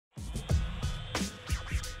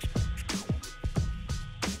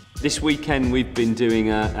This weekend we've been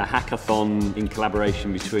doing a hackathon in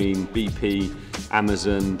collaboration between BP,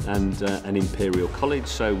 Amazon and Imperial College.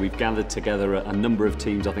 So we've gathered together a number of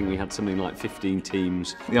teams. I think we had something like 15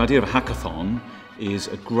 teams. The idea of a hackathon is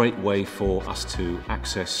a great way for us to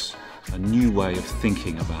access a new way of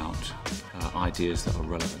thinking about ideas that are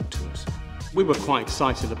relevant to us. We were quite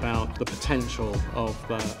excited about the potential of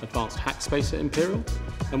advanced Hackspace at Imperial,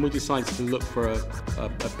 and we decided to look for a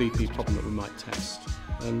BP problem that we might test.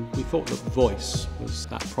 And we thought that voice was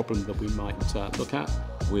that problem that we might look at.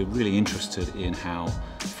 We're really interested in how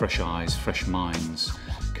fresh eyes, fresh minds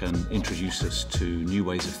can introduce us to new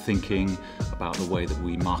ways of thinking about the way that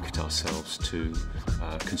we market ourselves to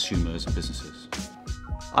consumers and businesses.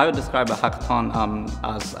 I would describe a hackathon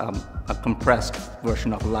as a compressed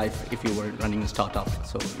version of life if you were running a startup.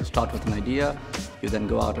 So you start with an idea, you then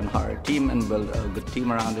go out and hire a team and build a good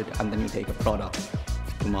team around it, and then you take a product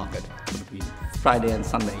to market. So between Friday and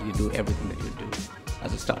Sunday, you do everything that you do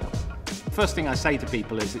as a startup. First thing I say to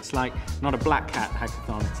people is it's like not a black hat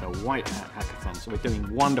hackathon, it's a white hat hackathon. So we're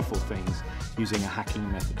doing wonderful things using a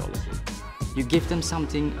hacking methodology. You give them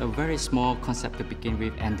something, a very small concept to begin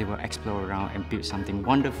with, and they will explore around and build something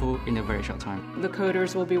wonderful in a very short time. The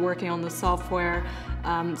coders will be working on the software.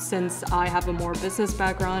 Since I have a more business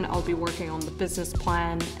background, I'll be working on the business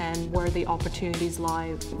plan and where the opportunities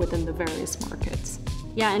lie within the various markets.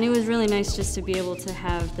 Yeah, and it was really nice just to be able to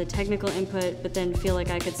have the technical input, but then feel like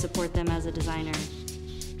I could support them as a designer.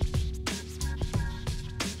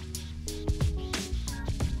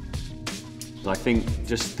 I think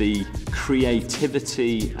just the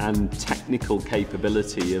creativity and technical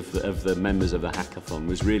capability of the members of the hackathon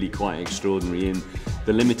was really quite extraordinary. In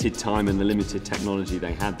the limited time and the limited technology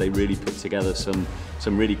they had, they really put together some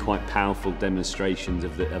really quite powerful demonstrations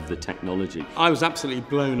of the technology. I was absolutely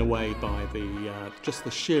blown away by just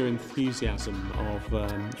the sheer enthusiasm of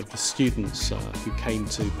the students who came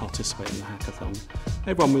to participate in the hackathon.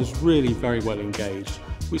 Everyone was really very well engaged.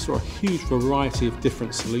 We saw a huge variety of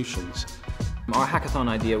different solutions. Our hackathon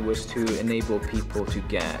idea was to enable people to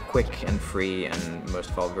get quick and free and most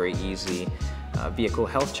of all very easy vehicle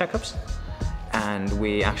health checkups. And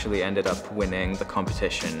we actually ended up winning the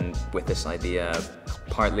competition with this idea,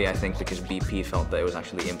 partly I think because BP felt that it was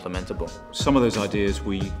actually implementable. Some of those ideas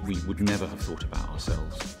we would never have thought about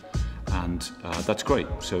ourselves, and that's great.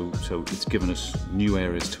 So it's given us new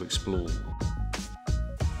areas to explore.